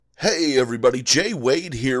Hey everybody, Jay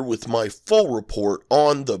Wade here with my full report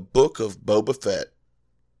on the Book of Boba Fett.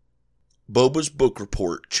 Boba's Book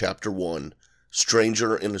Report, Chapter 1,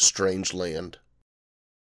 Stranger in a Strange Land.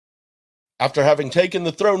 After having taken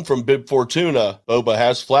the throne from Bib Fortuna, Boba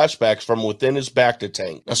has flashbacks from within his bacta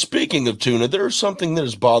tank. Now speaking of tuna, there is something that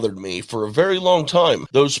has bothered me for a very long time.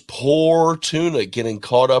 Those poor tuna getting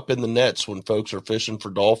caught up in the nets when folks are fishing for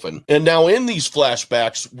dolphin. And now in these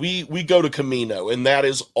flashbacks, we go to Camino, and that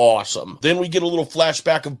is awesome. Then we get a little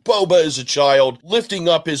flashback of Boba as a child, lifting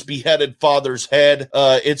up his beheaded father's head.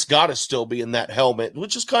 It's gotta still be in that helmet,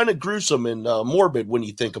 which is kind of gruesome and morbid when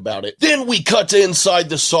you think about it. Then we cut to inside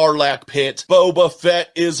the Sarlacc pit. Boba Fett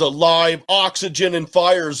is alive. Oxygen and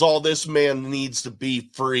fire is all this man needs to be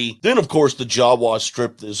free. Then, of course, the Jawa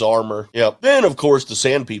stripped his armor. Yep. Then, of course, the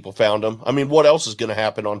Sand People found him. I mean, what else is going to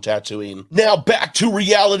happen on Tatooine? Now, back to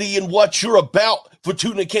reality and what you're about.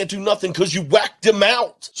 Fortuna can't do nothing because you whacked him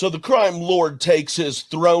out. So the crime lord takes his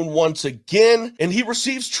throne once again, and he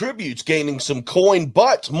receives tributes, gaining some coin,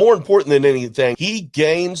 but more important than anything, he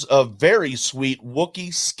gains a very sweet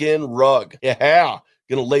Wookiee skin rug. Yeah.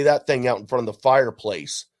 Gonna lay that thing out in front of the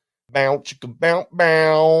fireplace. Bow, chicka, bow,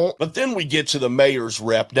 bow. But then we get to the mayor's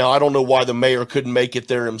rep. Now, I don't know why the mayor couldn't make it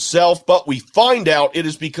there himself, but we find out it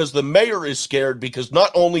is because the mayor is scared because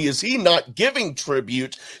not only is he not giving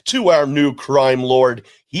tribute to our new crime lord,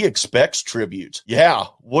 he expects tribute. Yeah,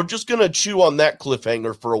 we're just gonna chew on that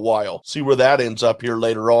cliffhanger for a while. See where that ends up here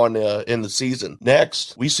later on in the season.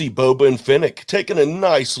 Next, we see Boba and Fennec taking a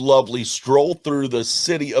nice, lovely stroll through the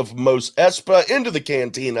city of Mos Espa into the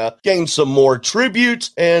cantina, gain some more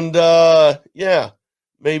tribute, and yeah,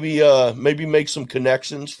 maybe make some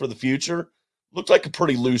connections for the future. Looks like a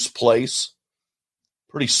pretty loose place.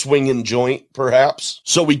 Pretty swinging joint, perhaps.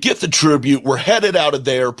 So we get the tribute, we're headed out of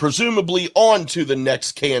there, presumably on to the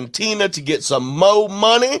next cantina to get some mo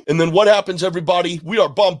money. And then what happens, everybody? We are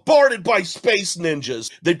bombarded by space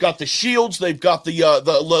ninjas. They've got the shields, they've got the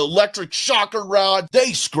electric shocker rod.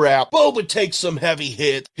 They scrap. Boba takes some heavy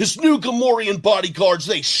hit. His new Gamorrean bodyguards,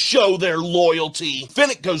 they show their loyalty.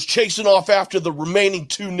 Fennec goes chasing off after the remaining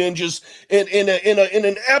two ninjas in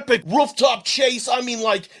an epic rooftop chase. I mean,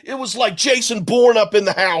 like, it was like Jason Bourne up in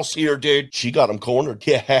the house here, dude. She got him cornered.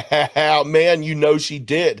 Yeah, man, you know she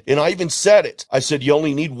did. And I even said it. I said, you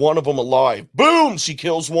only need one of them alive. Boom, she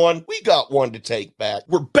kills one. We got one to take back.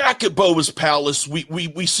 We're back at Boba's palace.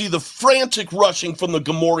 We see the frantic rushing from the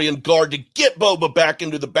Gamorrean guard to get Boba back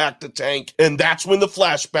into the bacta tank. And that's when the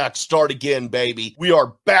flashbacks start again, baby. We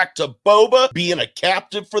are back to Boba being a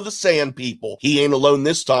captive for the Sand People. He ain't alone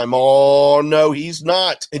this time. Oh, no, he's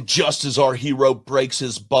not. And just as our hero breaks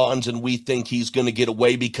his bonds and we think he's gonna get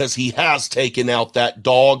away because he has taken out that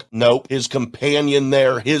dog. Nope. His companion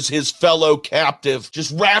there, his fellow captive,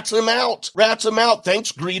 just rats him out.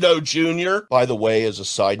 Thanks, Greedo Jr. By the way, as a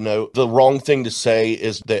side note, the wrong thing to say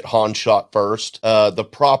is that Han shot first. The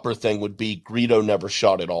proper thing would be Greedo never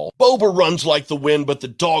shot at all. Boba runs like the wind, but the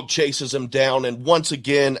dog chases him down, and once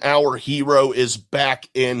again, our hero is back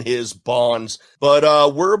in his bonds.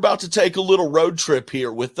 But we're about to take a little road trip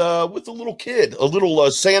here with a little kid, a little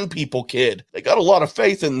Sand People kid. They got a lot of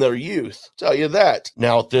faith in their youth, tell you that.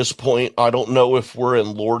 Now at this point, I don't know if we're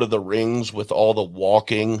in Lord of the Rings with all the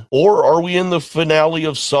walking, or are we in the finale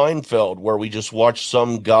of Seinfeld where we just watch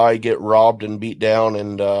some guy get robbed and beat down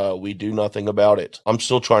and we do nothing about it. I'm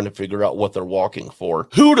still trying to figure out what they're walking for.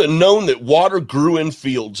 Who'd have known that water grew in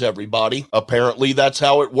fields, everybody? Apparently that's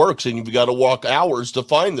how it works, and you've got to walk hours to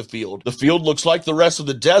find the field. The field looks like the rest of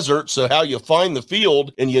the desert, so how you find the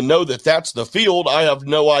field and you know that that's the field, I have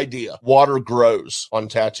no idea. Water grows on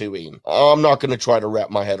Tatooine. I'm not going to try to wrap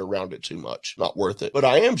my head around it too much. Not worth it. But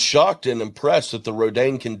I am shocked and impressed that the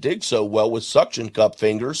Rodain can dig so well with suction cup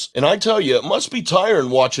fingers. And I tell you, it must be tiring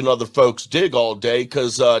watching other folks dig all day,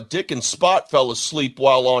 because Dick and Spot fell asleep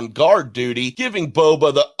while on guard duty, giving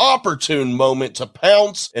Boba the opportune moment to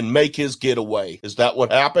pounce and make his getaway. Is that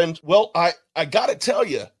what happened? Well, I gotta tell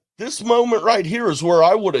you, this moment right here is where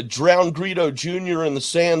I would have drowned Greedo Jr. in the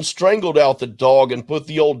sand, strangled out the dog, and put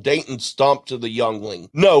the old Dayton stomp to the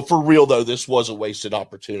youngling. No, for real though, this was a wasted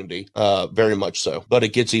opportunity. Very much so. But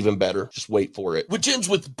it gets even better. Just wait for it. Which ends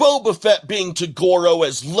with Boba Fett being to Goro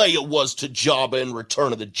as Leia was to Jabba in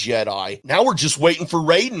Return of the Jedi. Now we're just waiting for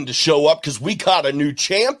Raiden to show up because we got a new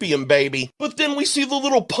champion, baby. But then we see the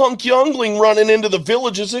little punk youngling running into the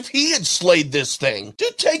village as if he had slayed this thing.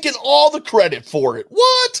 Dude taking all the credit for it.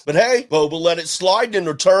 What? But hey, Boba let it slide and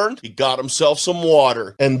returned. He got himself some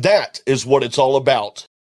water. And that is what it's all about.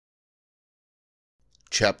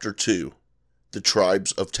 Chapter 2. The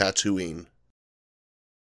Tribes of Tatooine.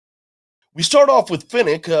 We start off with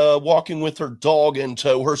Fennec walking with her dog in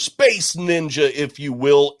tow, her space ninja, if you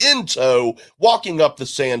will, in tow, walking up the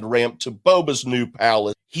sand ramp to Boba's new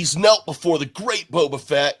palace. He's knelt before the great Boba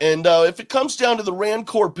Fett, and if it comes down to the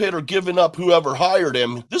Rancor pit or giving up whoever hired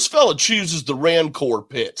him, this fella chooses the Rancor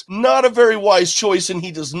pit. Not a very wise choice, and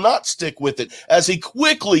he does not stick with it, as he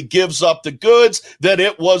quickly gives up the goods that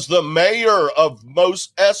it was the mayor of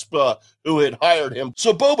Mos Espa who had hired him.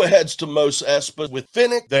 So Boba heads to Mos Espa with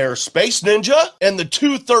Fennec, their space ninja, and the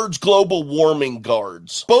 2/3 global warming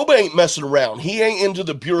guards. Boba ain't messing around. He ain't into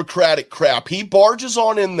the bureaucratic crap. He barges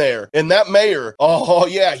on in there, and that mayor, oh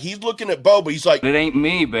yeah, he's looking at Boba. He's like, "It ain't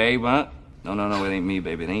me, babe, huh? No, it ain't me,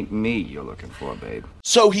 baby. It ain't me you're looking for, babe."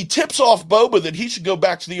 So he tips off Boba that he should go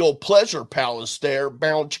back to the old pleasure palace there,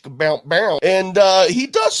 bow, chicka, bow, bow. And he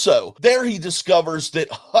does so. There he discovers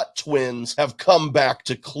that Hutt twins have come back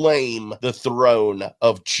to claim the throne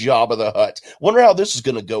of Jabba the Hutt. Wonder how this is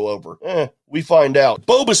going to go over. We find out.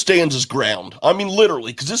 Boba stands his ground. I mean,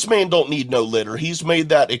 literally, because this man don't need no litter. He's made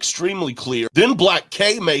that extremely clear. Then Black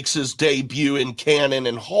K makes his debut in canon,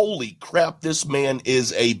 and holy crap, this man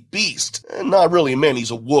is a beast. Not really a man,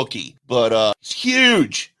 he's a Wookiee, but he's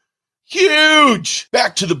huge. Huge!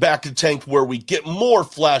 Back to the back of the tank where we get more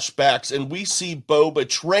flashbacks and we see Boba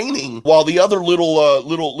training while the other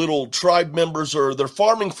little tribe members they're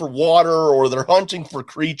farming for water or they're hunting for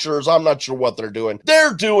creatures. I'm not sure what they're doing.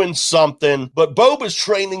 They're doing something, but Boba's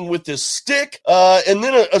training with his stick, and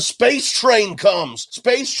then a space train comes.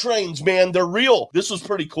 Space trains, man, they're real. This was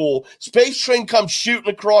pretty cool. Space train comes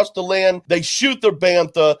shooting across the land. They shoot their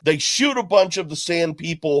bantha. They shoot a bunch of the sand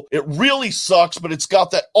people. It really sucks, but it's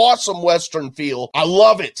got that awesome Western feel. I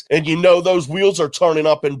love it. And you know those wheels are turning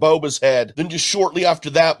up in Boba's head. Then just shortly after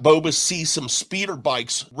that, Boba sees some speeder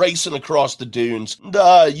bikes racing across the dunes.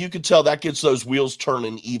 And, you can tell that gets those wheels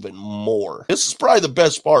turning even more. This is probably the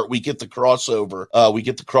best part. We get the crossover.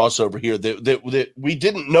 Here that we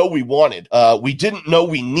didn't know we wanted. We didn't know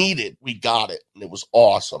we needed. We got it. And it was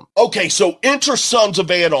awesome. Okay, so enter Sons of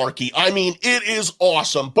Anarchy. I mean, it is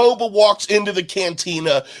awesome. Boba walks into the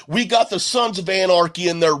cantina. We got the Sons of Anarchy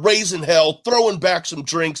in there raising hell, throwing back some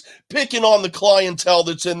drinks, picking on the clientele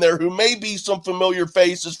that's in there who may be some familiar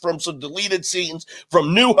faces from some deleted scenes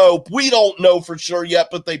from New Hope. We don't know for sure yet,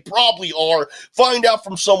 but they probably are. Find out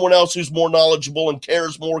from someone else who's more knowledgeable and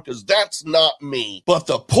cares more, because that's not me. But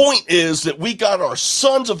the point is that we got our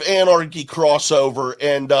Sons of Anarchy crossover,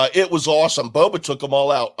 and it was awesome. Boba took them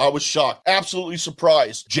all out. I was shocked. Absolutely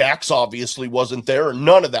surprised. Jax obviously wasn't there, and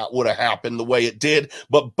none of that would have happened the way it did.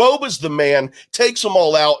 But Boba's the man, takes them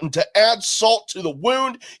all out, and to add salt to the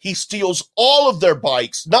wound, he steals all of their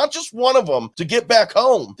bikes, not just one of them, to get back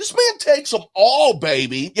home. This man takes them all,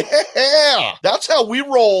 baby. Yeah, that's how we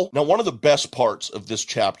roll. Now, one of the best parts of this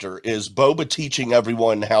chapter is Boba teaching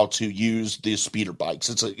everyone how to use the speeder bikes.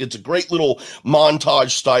 It's a great little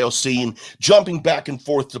montage style scene, jumping back and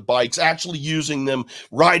forth to bikes, actually using them,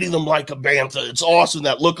 riding them like a bantha. It's awesome,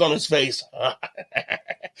 that look on his face.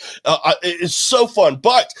 It's so fun,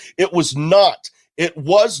 but it was not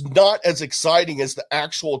as exciting as the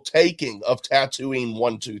actual taking of Tatooine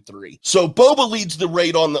 1, 2, 3. So Boba leads the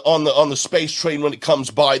raid on the space train when it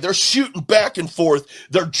comes by. They're shooting back and forth.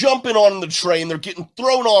 They're jumping on the train. They're getting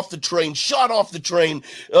thrown off the train, shot off the train.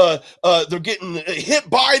 They're getting hit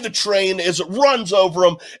by the train as it runs over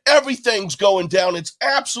them. Everything's going down. It's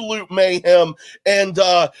absolute mayhem. And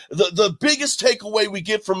the biggest takeaway we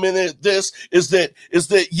get from this is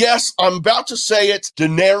that yes, I'm about to say it.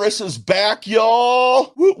 Daenerys is back, y'all.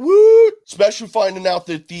 Woot woot. Especially finding out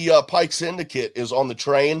that the Pike Syndicate is on the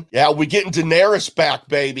train. Yeah, we're getting Daenerys back,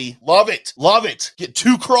 baby. Love it. Love it. Get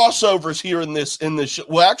 2 crossovers here in this show.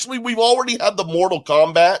 Well, actually, we've already had the Mortal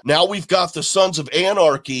Kombat. Now we've got the Sons of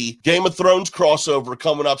Anarchy Game of Thrones crossover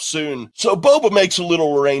coming up soon. So Boba makes a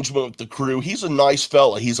little arrangement with the crew. He's a nice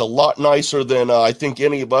fella. He's a lot nicer than I think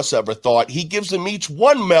any of us ever thought. He gives them each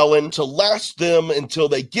 1 melon to last them until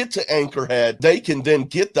they get to Anchorhead. They can then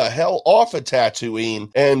get the hell off of Tatooine,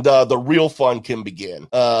 and the real fun can begin.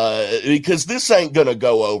 Because this ain't gonna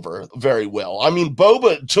go over very well. I mean,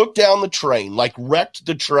 Boba took down the train, like wrecked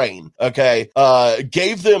the train, okay?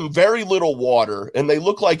 Gave them very little water, and they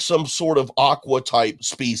look like some sort of aqua-type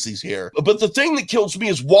species here. But the thing that kills me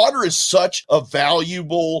is water is such a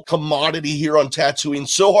valuable commodity here on Tatooine,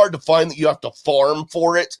 so hard to find that you have to farm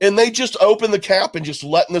for it. And they just open the cap and just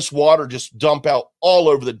letting this water just dump out all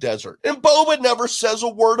over the desert. And Boba never says a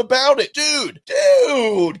word about it.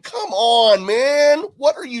 Dude, come on, man.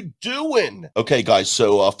 What are you doing? Okay, guys,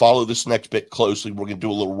 so follow this next bit closely. We're going to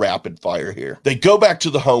do a little rapid fire here. They go back to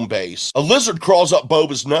the home base. A lizard crawls up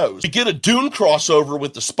Boba's nose. We get a dune crossover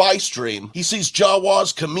with the spy stream. He sees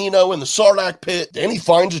Jawa's Camino in the Sarlacc pit. Then he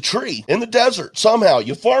finds a tree in the desert. Somehow,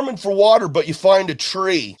 you're farming for water, but you find a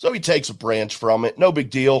tree. So he takes a branch from it. No big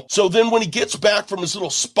deal. So then when he gets back from his little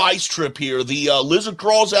spice trip here, the lizard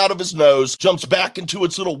crawls out of his nose, jumps back into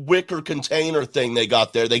its little wicker container thing they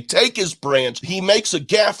got there. They take his branch. He makes a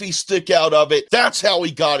gaffy stick out of it. That's how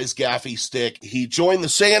he got his gaffy stick. He joined the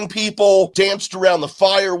sand people, danced around the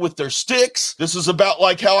fire with their sticks. This is about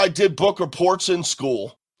like how I did book reports in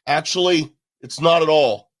school. Actually, it's not at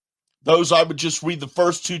all. Those, I would just read the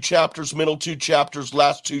first 2 chapters, middle 2 chapters,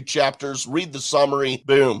 last 2 chapters, read the summary.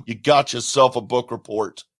 Boom, you got yourself a book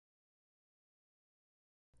report.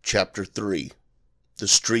 Chapter 3. The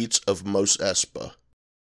Streets of Mos Espa.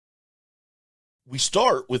 We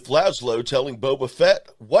start with Laszlo telling Boba Fett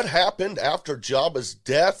what happened after Jabba's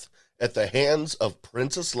death at the hands of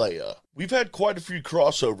Princess Leia. We've had quite a few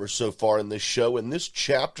crossovers so far in this show, and this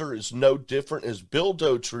chapter is no different as Bill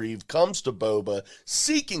Dauterive comes to Boba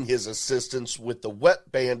seeking his assistance with the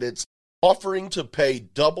Wet Bandits, offering to pay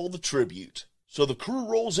double the tribute. So the crew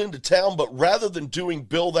rolls into town, but rather than doing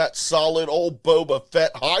Bill that solid, old Boba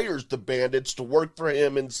Fett hires the bandits to work for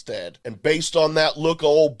him instead. And based on that look of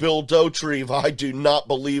old Bill Dauterive, I do not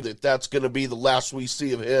believe that that's going to be the last we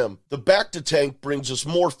see of him. The back to tank brings us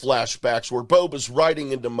more flashbacks where Boba's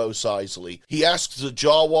riding into Mos Eisley. He asks the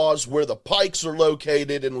Jawas where the Pikes are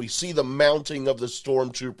located, and we see the mounting of the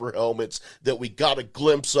stormtrooper helmets that we got a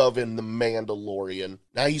glimpse of in The Mandalorian.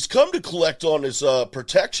 Now, he's come to collect on his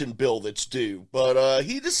protection bill that's due, but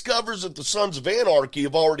he discovers that the Sons of Anarchy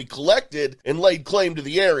have already collected and laid claim to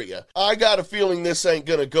the area. I got a feeling this ain't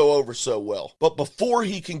gonna go over so well. But before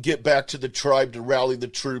he can get back to the tribe to rally the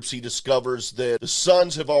troops, he discovers that the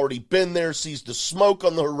Sons have already been there, sees the smoke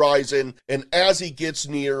on the horizon, and as he gets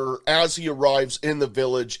nearer, as he arrives in the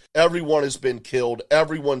village, everyone has been killed,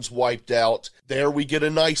 everyone's wiped out. There we get a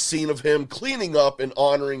nice scene of him cleaning up and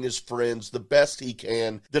honoring his friends the best he can.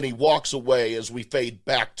 Then he walks away as we fade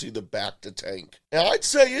back to the back to tank. Now, I'd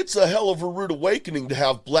say it's a hell of a rude awakening to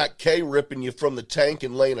have Black K ripping you from the tank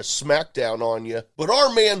and laying a smackdown on you. But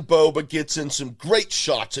our man Boba gets in some great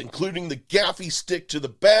shots, including the gaffy stick to the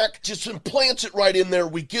back, just implants it right in there.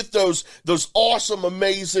 We get those awesome,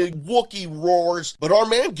 amazing Wookiee roars. But our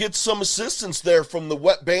man gets some assistance there from the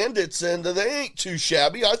Wet Bandits, and they ain't too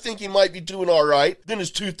shabby. I think he might be doing all right. Then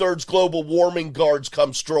his 2/3 global warming guards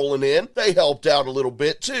come strolling in. They helped out a little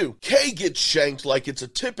bit, too. K gets shanked like it's a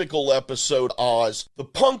typical episode Oz. The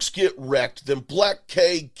punks get wrecked, then Black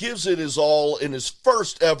K gives it his all in his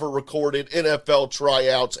first ever recorded NFL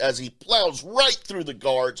tryouts as he plows right through the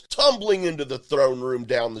guards, tumbling into the throne room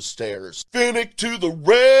down the stairs. Fennec to the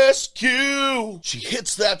rescue! She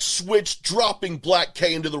hits that switch, dropping Black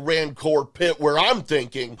K into the Rancor pit, where I'm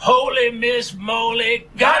thinking, Holy Miss Moly,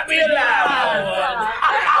 got me alive!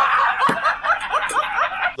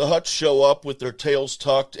 The Hutts show up with their tails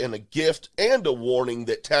tucked and a gift and a warning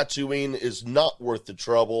that Tatooine is not worth the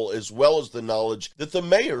trouble, as well as the knowledge that the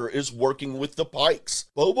mayor is working with the Pikes.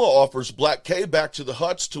 Boba offers Black K back to the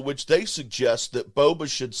Hutts, to which they suggest that Boba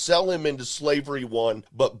should sell him into slavery one,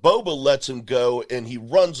 but Boba lets him go and he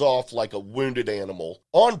runs off like a wounded animal.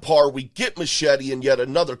 On par, we get Machete in yet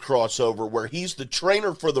another crossover where he's the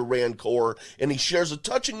trainer for the Rancor and he shares a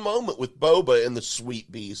touching moment with Boba and the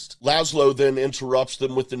Sweet Beast. Laszlo then interrupts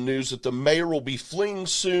them with the news that the mayor will be fleeing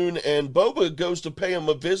soon, and Boba goes to pay him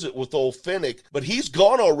a visit with old Fennec, but he's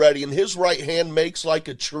gone already and his right hand makes like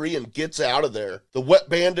a tree and gets out of there. The Wet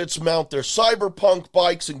Bandits mount their cyberpunk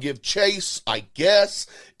bikes and give chase, I guess,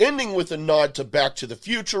 ending with a nod to Back to the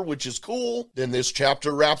Future, which is cool. Then this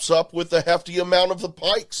chapter wraps up with a hefty amount of the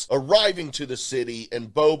Pikes arriving to the city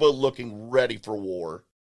and Boba looking ready for war.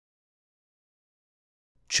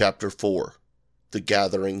 Chapter 4. The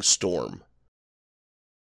Gathering Storm.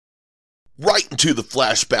 Right into the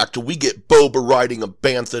flashback till we get Boba riding a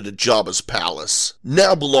bantha to Jabba's palace.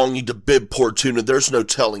 Now belonging to Bib Fortuna, there's no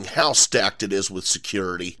telling how stacked it is with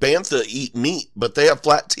security. Bantha eat meat, but they have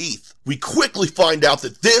flat teeth. We quickly find out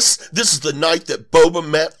that this is the night that Boba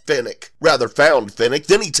met Fennec. Rather found Fennec,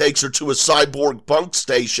 then he takes her to a cyborg bunk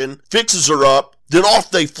station, fixes her up, then off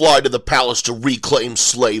they fly to the palace to reclaim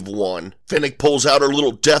Slave One. Fennec pulls out her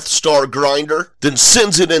little Death Star grinder, then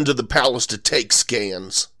sends it into the palace to take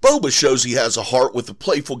scans. Boba shows he has a heart with a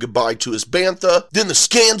playful goodbye to his bantha. Then the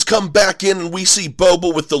scans come back in and we see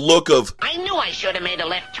Boba with the look of, I knew I should have made a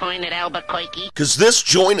left turn at Albuquerque. Cause this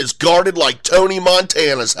joint is guarded like Tony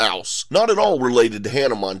Montana's house. Not at all related to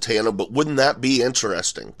Hannah Montana, but wouldn't that be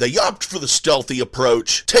interesting? They opt for the stealthy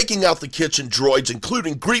approach, taking out the kitchen droids,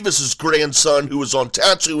 including Grievous's grandson who is on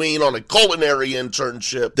Tatooine on a culinary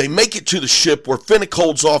internship. They make it to the ship where Fennec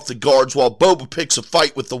holds off the guards while Boba picks a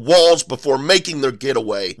fight with the walls before making their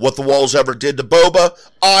getaway. What the walls ever did to Boba,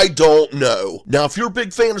 I don't know. Now, if you're a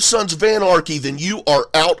big fan of Sons of Anarchy, then you are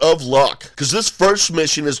out of luck, because this first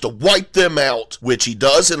mission is to wipe them out, which he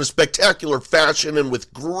does in a spectacular fashion and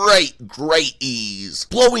with great ease,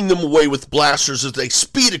 blowing them away with blasters as they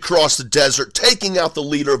speed across the desert, taking out the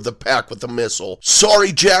leader of the pack with a missile.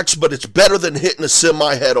 Sorry, Jax, but it's better than hitting a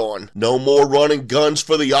semi head-on. No more running guns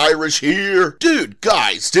for the Irish here. Dude,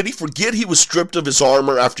 guys, did he forget he was stripped of his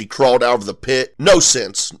armor after he crawled out of the pit? No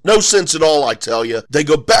sense. No sense at all, I tell you. They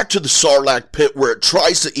go back to the Sarlacc pit where it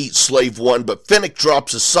tries to eat Slave One, but Fennec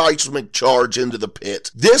drops a seismic charge into the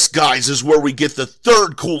pit. This, guys, is where we get the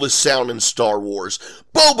third coolest sound in Star Wars.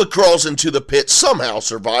 Boba crawls into the pit, somehow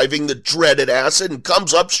surviving the dreaded acid, and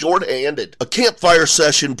comes up short-handed. A campfire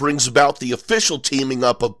session brings about the official teaming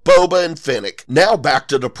up of Boba and Fennec. Now back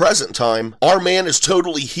to the present time. Our man is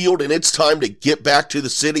totally healed and it's time to get back to the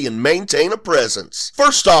city and maintain a presence.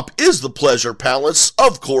 First stop is the Pleasure Palace,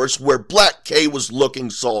 of course, where Black K was looking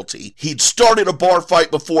salty. He'd started a bar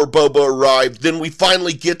fight before Boba arrived, then we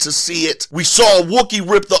finally get to see it. We saw a Wookiee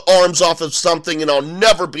rip the arms off of something and I'll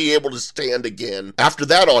never be able to stand again. After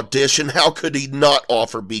that audition, how could he not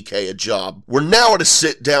offer BK a job? We're now at a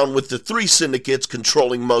sit down with the three syndicates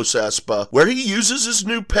controlling Mos Espa, where he uses his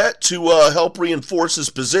new pet to help reinforce his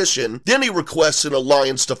position. Then he requests an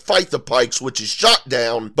alliance to fight the Pikes, which is shot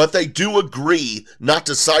down, but they do agree not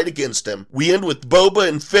to side against him. We end with Boba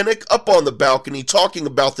and Fennec up on the balcony talking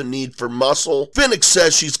about the need for muscle. Fennec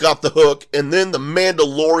says she's got the hook, and then the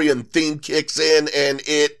Mandalorian theme kicks in and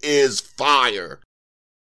it is fire.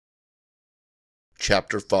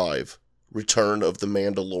 Chapter 5. Return of the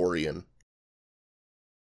Mandalorian.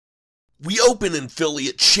 We open in Philly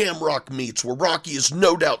at Shamrock Meats, where Rocky is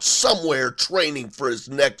no doubt somewhere training for his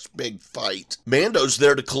next big fight. Mando's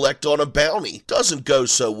there to collect on a bounty. Doesn't go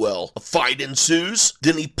so well. A fight ensues.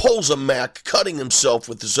 Then he pulls a Mac, cutting himself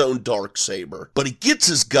with his own darksaber. But he gets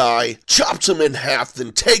his guy, chops him in half,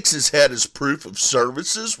 then takes his head as proof of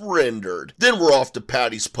services rendered. Then we're off to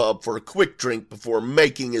Patty's Pub for a quick drink before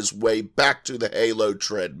making his way back to the Halo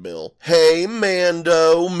treadmill. Hey,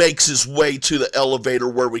 Mando makes his way to the elevator,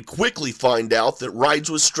 where we quickly find out that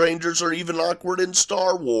rides with strangers are even awkward in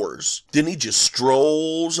Star Wars. Then he just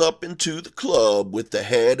strolls up into the club with the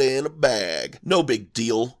head in a bag. No big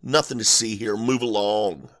deal. Nothing to see here. Move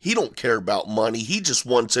along. He don't care about money. He just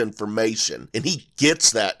wants information. And he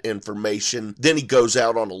gets that information. Then he goes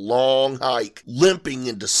out on a long hike, limping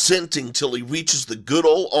and descending till he reaches the good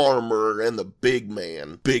old armorer and the big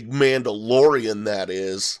man. Big Mandalorian, that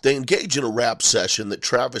is. They engage in a rap session that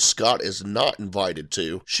Travis Scott is not invited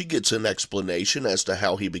to. She gets an explanation as to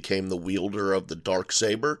how he became the wielder of the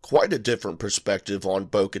Darksaber. Quite a different perspective on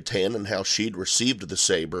Bo-Katan and how she'd received the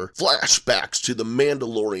saber. Flashbacks to the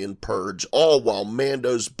Mandalorian purge, all while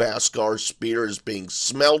Mando's Beskar spear is being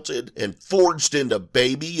smelted and forged into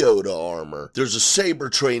Baby Yoda armor. There's a saber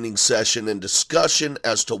training session and discussion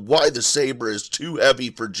as to why the saber is too heavy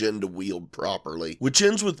for Jin to wield properly, which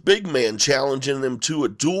ends with Big Man challenging him to a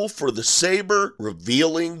duel for the saber,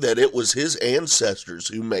 revealing that it was his ancestors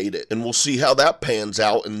who made it. And we'll see how that pans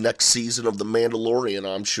out in next season of The Mandalorian,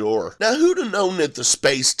 I'm sure. Now, who'd have known that the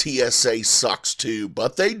space TSA sucks too,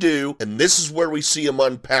 but they do, and this is where we see him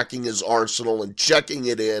unpacking his arsenal and checking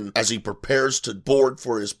it in as he prepares to board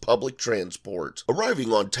for his public transport.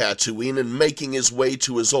 Arriving on Tatooine and making his way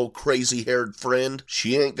to his old crazy-haired friend,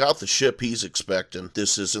 she ain't got the ship he's expecting.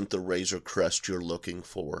 This isn't the Razor Crest you're looking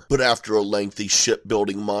for. But after a lengthy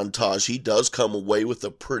shipbuilding montage, he does come away with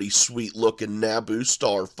a pretty sweet-looking Naboo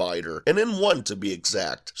starfighter, and in one to be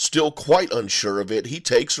exact. Still quite unsure of it, he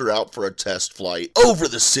takes her out for a test flight, over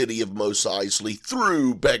the city of Mos Eisley,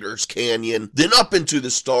 through Beggar's Canyon, then up into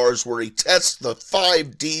the stars where he tests the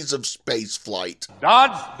 5 Ds of spaceflight.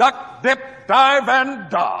 Dodge, duck, dip, dive, and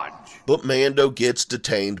dodge. But Mando gets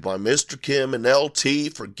detained by Mr. Kim and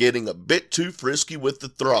LT for getting a bit too frisky with the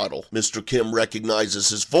throttle. Mr. Kim recognizes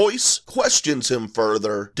his voice, questions him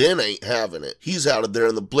further. Den ain't having it. He's out of there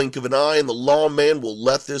in the blink of an eye, and the lawman will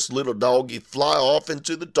let this little doggy fly off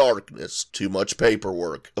into the darkness. Too much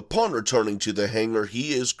paperwork. Upon returning to the hangar,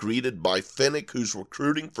 he is greeted by Fennec, who's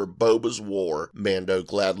recruiting for Boba's war. Mando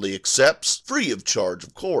gladly accepts, free of charge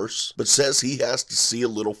of course, but says he has to see a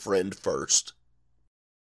little friend first.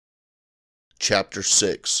 Chapter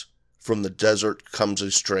 6. From the Desert Comes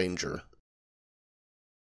a Stranger.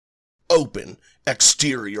 Open.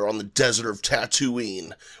 Exterior on the desert of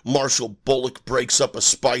Tatooine. Marshal Bullock breaks up a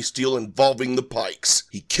spice deal involving the Pikes.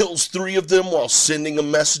 He kills 3 of them while sending a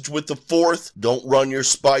message with the 4th. Don't run your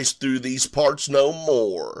spice through these parts no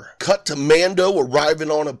more. Cut to Mando arriving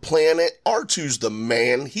on a planet. R2's the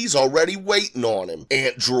man. He's already waiting on him.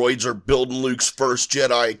 Ant droids are building Luke's first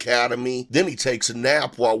Jedi Academy. Then he takes a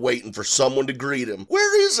nap while waiting for someone to greet him.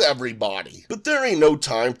 Where is everybody? But there ain't no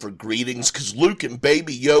time for greetings, cause Luke and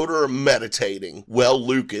Baby Yoda are meditating. Well,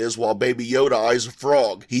 Luke is, while Baby Yoda eyes a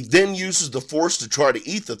frog. He then uses the Force to try to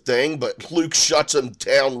eat the thing, but Luke shuts him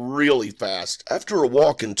down really fast. After a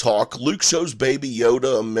walk and talk, Luke shows Baby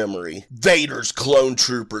Yoda a memory. Vader's clone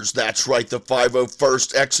troopers, that's right, the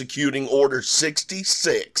 501st executing Order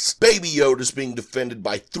 66. Baby Yoda's being defended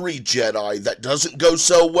by 3 Jedi. That doesn't go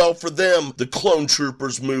so well for them. The clone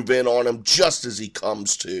troopers move in on him just as he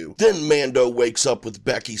comes to. Then Mando wakes up with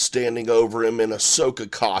Becky standing over him in Ahsoka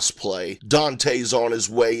cosplay. Dante's on his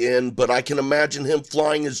way in, but I can imagine him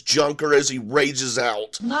flying his junker as he rages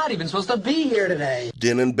out. Not even supposed to be here today.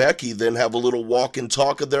 Din and Becky then have a little walk and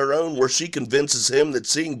talk of their own where she convinces him that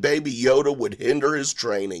seeing Baby Yoda would hinder his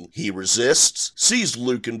training. He resists, sees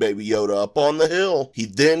Luke and Baby Yoda up on the hill. He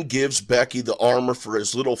then gives Becky the armor for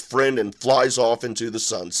his little friend and flies off into the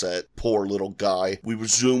sunset. Poor little guy. We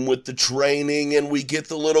resume with the training and we get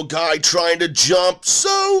the little guy trying to jump.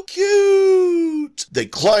 So cute! They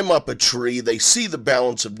climb up a tree. They see the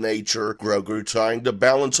balance of nature. Grogu trying to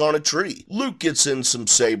balance on a tree. Luke gets in some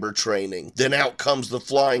saber training. Then out comes the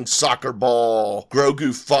flying soccer ball.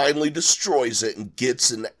 Grogu finally destroys it and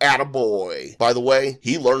gets an attaboy. By the way,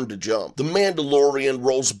 he learned to jump. The Mandalorian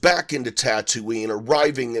rolls back into Tatooine,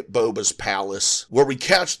 arriving at Boba's palace, where we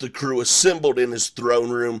catch the crew assembled in his throne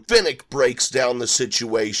room. Fennec breaks down the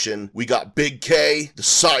situation. We got Big K, the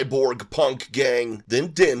cyborg punk gang. Then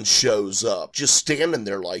Din shows up, just standing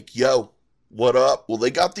there like, yo, what up? Well,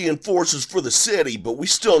 they got the enforcers for the city, but we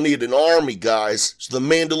still need an army, guys. So the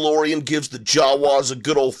Mandalorian gives the Jawas a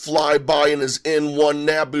good old flyby in his N1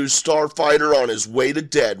 Naboo starfighter on his way to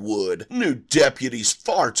Deadwood. New deputy's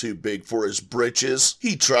far too big for his britches.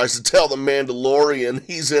 He tries to tell the Mandalorian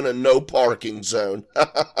he's in a no parking zone.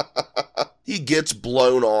 He gets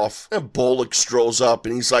blown off, and Bullock strolls up,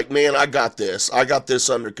 and he's like, man, I got this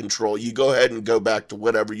under control. You go ahead and go back to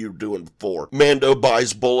whatever you were doing before. Mando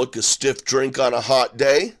buys Bullock a stiff drink on a hot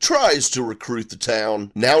day, tries to recruit the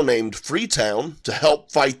town, now named Freetown, to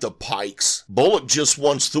help fight the Pikes. Bullock just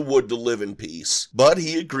wants the wood to live in peace, but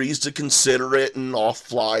he agrees to consider it, and off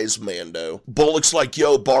flies Mando. Bullock's like,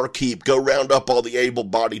 yo, barkeep, go round up all the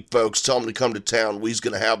able-bodied folks, tell them to come to town, we's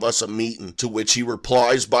gonna have us a meeting, to which he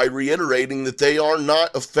replies by reiterating that they are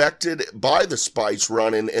not affected by the spice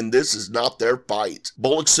running and this is not their fight.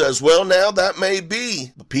 Bullock says, well, now that may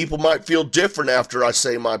be, but people might feel different after I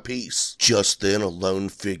say my piece. Just then a lone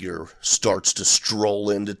figure starts to stroll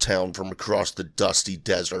into town from across the dusty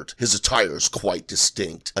desert. His attire is quite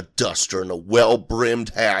distinct, a duster and a well-brimmed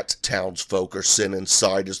hat. Townsfolk are sent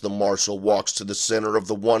inside as the marshal walks to the center of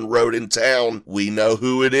the one road in town. We know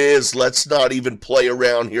who it is. Let's not even play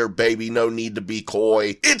around here, baby. No need to be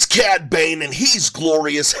coy. It's Cad Bane, and he's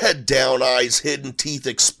glorious, head down, eyes hidden, teeth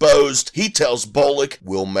exposed. He tells Bullock,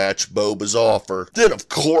 we'll match Boba's offer. Then, of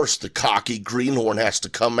course, the cocky greenhorn has to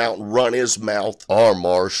come out and run his mouth. Our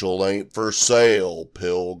marshal ain't for sale,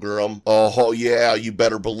 pilgrim. Oh, yeah, you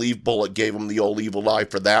better believe Bullock gave him the old evil eye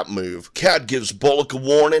for that move. Cad gives Bullock a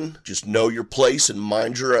warning. Just know your place and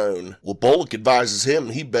mind your own. Well, Bullock advises him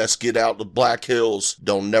he best get out to Black Hills.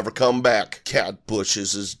 Don't never come back. Cad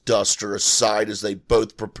pushes his duster aside as they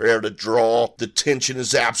both prepare to draw. The tension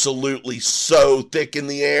is absolutely so thick in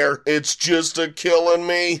the air. It's just a-killing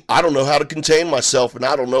me. I don't know how to contain myself, and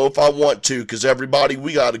I don't know if I want to, because everybody,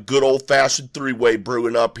 we got a good old-fashioned three-way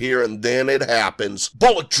brewing up here, and then it happens.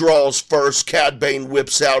 Bullock draws first. Cad Bane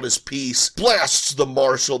whips out his piece, blasts the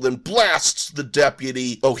marshal, then blasts the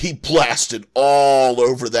deputy. Oh, he blasted all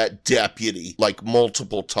over that deputy, like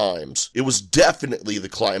multiple times. It was definitely the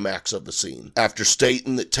climax of the scene. After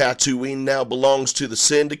stating that Tatooine now belongs to the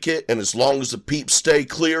Syndicate, and as long as the peeps stay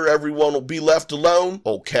clear, everyone will be left alone,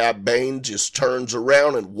 old Cad Bane just turns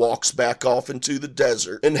around and walks back off into the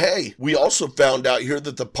desert. And hey, we also found out here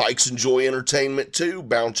that the Pikes enjoy entertainment too,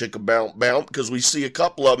 bound chicka bound bound, because we see a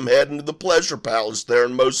couple of them heading to the Pleasure Palace there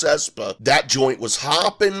in Mos Espa. That joint was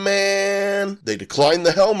hopping, man. They decline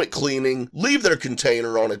the helmet cleaning, leave their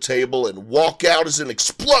container on a table, and walk out as an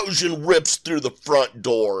explosion rips through the front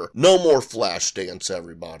door. No more flash dance,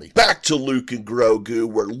 everybody. Back to Luke and Grogu,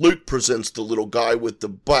 where Luke presents the little guy with the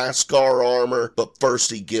Beskar armor, but first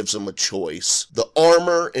he gives him a choice. The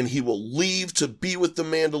armor, and he will leave to be with the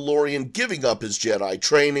Mandalorian, giving up his Jedi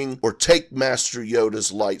training, or take Master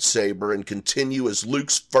Yoda's lightsaber and continue as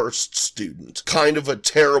Luke's first student. Kind of a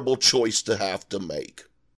terrible choice to have to make.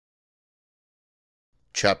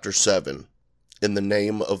 Chapter 7. In the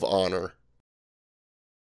Name of Honor.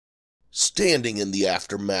 Standing in the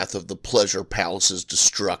aftermath of the Pleasure Palace's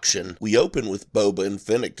destruction, we open with Boba and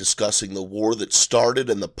Fennec discussing the war that started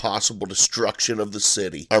and the possible destruction of the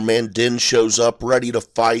city. Our man Din shows up ready to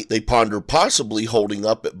fight. They ponder possibly holding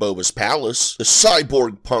up at Boba's palace. The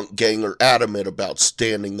cyborg punk gang are adamant about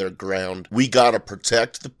standing their ground. We gotta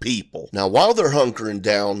protect the people. Now while they're hunkering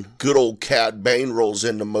down, good old Cad Bane rolls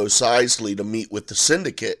into Mos Eisley to meet with the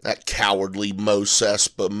Syndicate. That cowardly Mos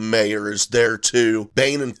Espa mayor is there too.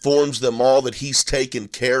 Bane informs them all that he's taken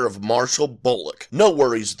care of Marshal Bullock. No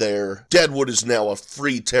worries there. Deadwood is now a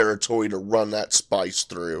free territory to run that spice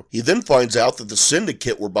through. He then finds out that the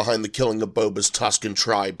Syndicate were behind the killing of Boba's Tusken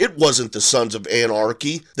tribe. It wasn't the Sons of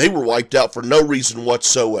Anarchy. They were wiped out for no reason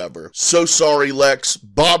whatsoever. So sorry, Lex.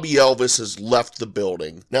 Bobby Elvis has left the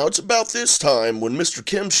building. Now it's about this time when Mr.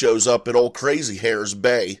 Kim shows up at old Crazy Hair's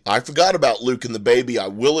Bay. I forgot about Luke and the baby, I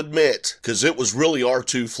will admit, because it was really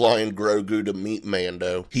R2 flying Grogu to meet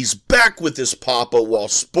Mando. He's back with his papa while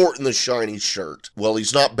sporting the shiny shirt. Well,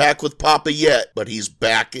 he's not back with papa yet, but he's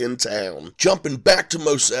back in town. Jumping back to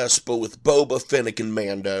Mos Espa with Boba, Fennec, and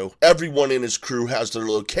Mando. Everyone in his crew has their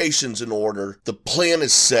locations in order. The plan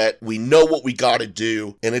is set. We know what we gotta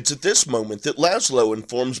do. And it's at this moment that Laszlo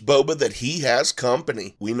informs Boba that he has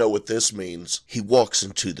company. We know what this means. He walks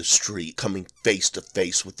into the street, coming face to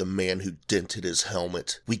face with the man who dented his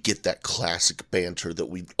helmet. We get that classic banter that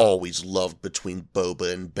we've always loved between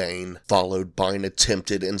Boba and Bane, followed by an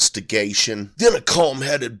attempted instigation. Then a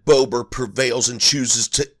calm-headed Boba prevails and chooses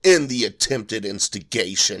to end the attempted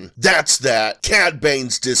instigation. That's that. Cad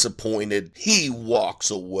Bane's disappointed. He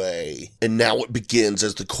walks away. And now it begins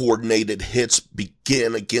as the coordinated hits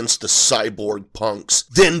begin against the cyborg punks.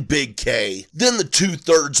 Then Big K. Then the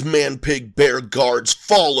 2/3 man-pig bear guards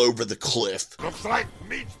fall over the cliff. Looks like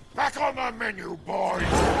meat's back on the menu, boys!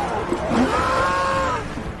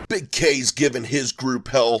 Big K's giving his group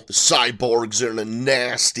hell. The cyborgs are in a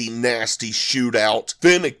nasty, nasty shootout.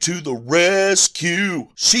 Fennec to the rescue.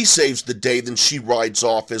 She saves the day, then she rides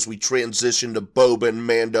off as we transition to Boba and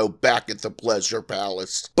Mando back at the Pleasure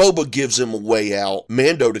Palace. Boba gives him a way out.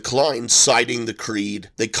 Mando declines, citing the creed.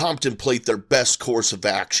 They contemplate their best course of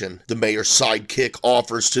action. The mayor's sidekick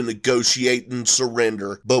offers to negotiate and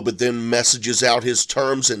surrender. Boba then messages out his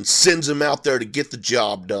terms and sends him out there to get the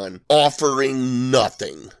job done, offering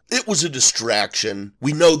nothing. It was a distraction.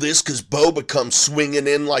 We know this because Boba comes swinging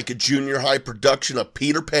in like a junior high production of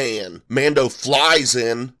Peter Pan. Mando flies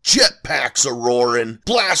in, jetpacks are roaring,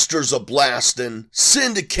 blasters a blasting,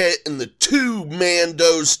 Syndicate and the two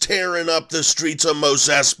Mandos tearing up the streets of Mos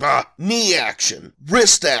Espa. Knee action,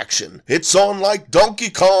 wrist action. It's on like Donkey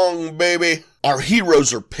Kong, baby. Our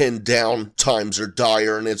heroes are pinned down, times are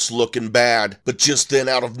dire, and it's looking bad. But just then,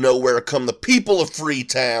 out of nowhere, come the people of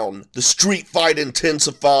Freetown. The street fight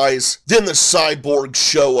intensifies. Then the cyborgs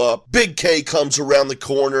show up. Big K comes around the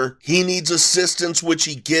corner. He needs assistance, which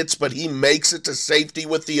he gets, but he makes it to safety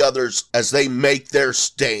with the others as they make their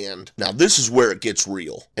stand. Now, this is where it gets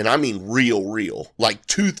real. And I mean real. Like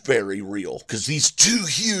Tooth Fairy real. Because these two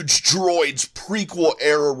huge droids,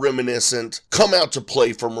 prequel-era reminiscent, come out to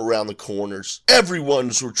play from around the corners.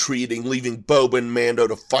 Everyone's retreating, leaving Boba and Mando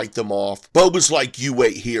to fight them off. Boba's like, you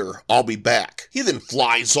wait here, I'll be back. He then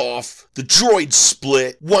flies off. The droids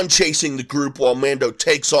split, one chasing the group while Mando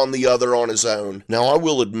takes on the other on his own. Now, I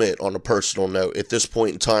will admit, on a personal note, at this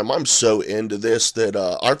point in time, I'm so into this that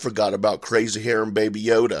I forgot about Crazy Hair and Baby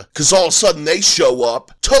Yoda. Because all of a sudden, they show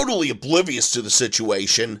up, totally oblivious to the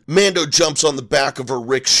situation. Mando jumps on the back of her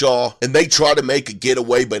rickshaw, and they try to make a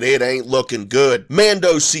getaway, but it ain't looking good.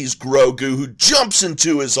 Mando sees Grogu, who jumps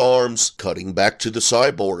into his arms, cutting back to the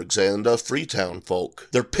cyborgs and Freetown folk.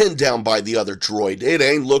 They're pinned down by the other droid. It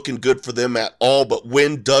ain't looking good for them at all, but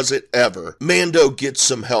when does it ever? Mando gets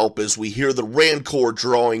some help as we hear the Rancor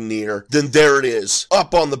drawing near. Then there it is,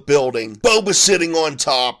 up on the building. Boba sitting on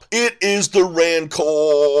top. It is the Rancor.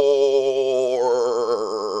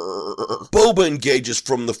 Boba engages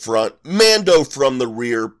from the front, Mando from the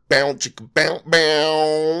rear. Bow, chicka, bow,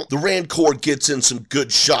 bow. The Rancor gets in some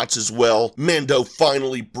good shots as well. Mando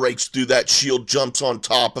finally breaks through that shield, jumps on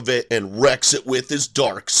top of it, and wrecks it with his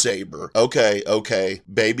Darksaber. Okay.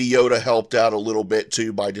 Baby Yoda helped out a little bit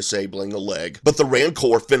too by disabling a leg. But the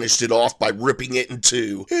Rancor finished it off by ripping it in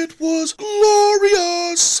two. It was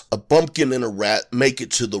glorious! A bumpkin and a rat make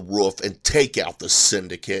it to the roof and take out the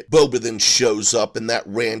Syndicate. Boba then shows up and that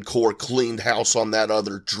Rancor cleaned house on that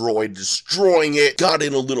other droid, destroying it, got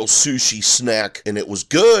in a little sushi snack, and it was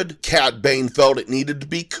good. Cad Bane felt it needed to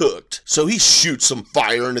be cooked, so he shoots some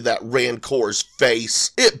fire into that Rancor's face.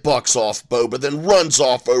 It bucks off Boba, then runs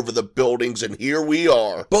off over the buildings, and here we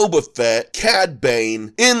are. Boba Fett, Cad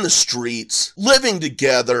Bane, in the streets, living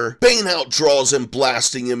together. Bane outdraws him,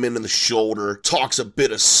 blasting him into the shoulder, talks a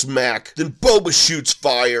bit of smack, then Boba shoots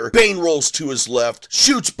fire. Bane rolls to his left,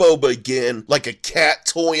 shoots Boba again, like a cat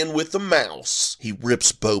toying with a mouse. He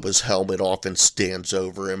rips Boba's helmet off and stands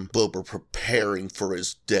over him, Boba preparing for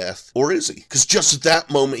his death. Or is he? Because just at that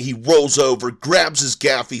moment, he rolls over, grabs his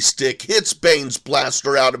gaffy stick, hits Bane's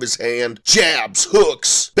blaster out of his hand, jabs,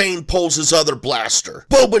 hooks. Bane pulls his other blaster.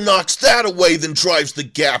 Boba knocks that away, then drives the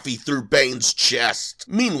gaffy through Bane's chest.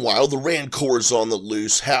 Meanwhile, the Rancor is on the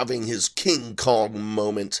loose, having his King Kong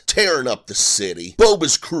moment, tearing up the city.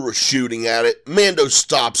 Boba's crew are shooting at it. Mando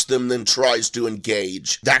stops them, then tries to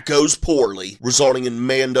engage. That goes poorly, resulting in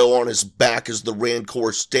Mando on his back as the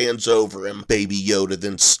Rancor stands over him. Baby Yoda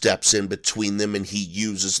then steps in between them and he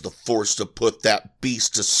uses the Force to put that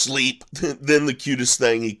beast to sleep. Then the cutest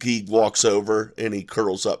thing, he walks over and he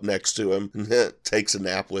curls up next to him and takes a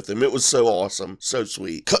nap with him. It was so awesome, so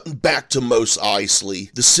sweet. Cutting back to Mos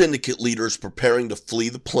Eisley, the Syndicate leader is preparing to flee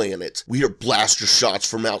the planet. We hear blaster shots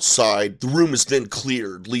from outside. The room is then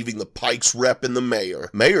cleared, leaving the Pike's rep and the Mayor.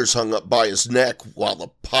 Mayor's hung up by his neck while the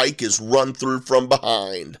Pike is run through from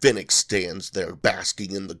behind. Fennec stands there,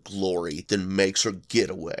 basking in the glory, then makes her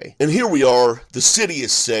getaway. And here we are. The city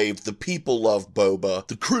is saved. The people love Boba.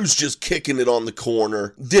 The crew's just kicking it on the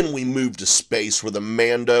corner. Then we move to space where the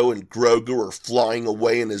Mando and Grogu are flying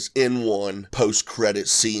away in his N1. Post-credit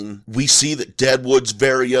scene. We see that Deadwood's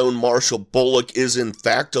very own Marshall Bullock is in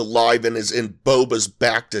fact alive and is in Boba's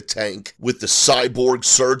bacta tank, with the cyborg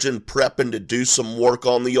surgeon prepping to do some work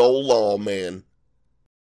on the old lawman.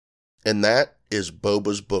 And that is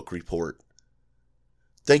Boba's book report.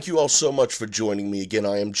 Thank you all so much for joining me. Again,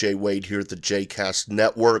 I am Jay Wade here at the JCast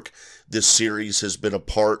Network. This series has been a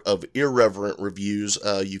part of Irreverent Reviews.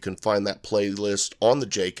 You can find that playlist on the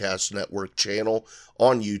JCast Network channel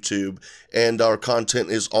on YouTube. And our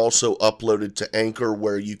content is also uploaded to Anchor,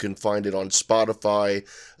 where you can find it on Spotify,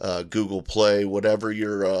 Google Play, whatever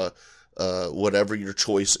your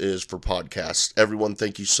choice is for podcasts. Everyone,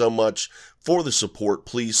 thank you so much for the support.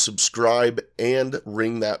 Please subscribe and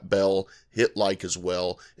ring that bell. Hit like as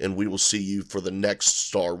well, and we will see you for the next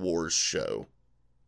Star Wars show.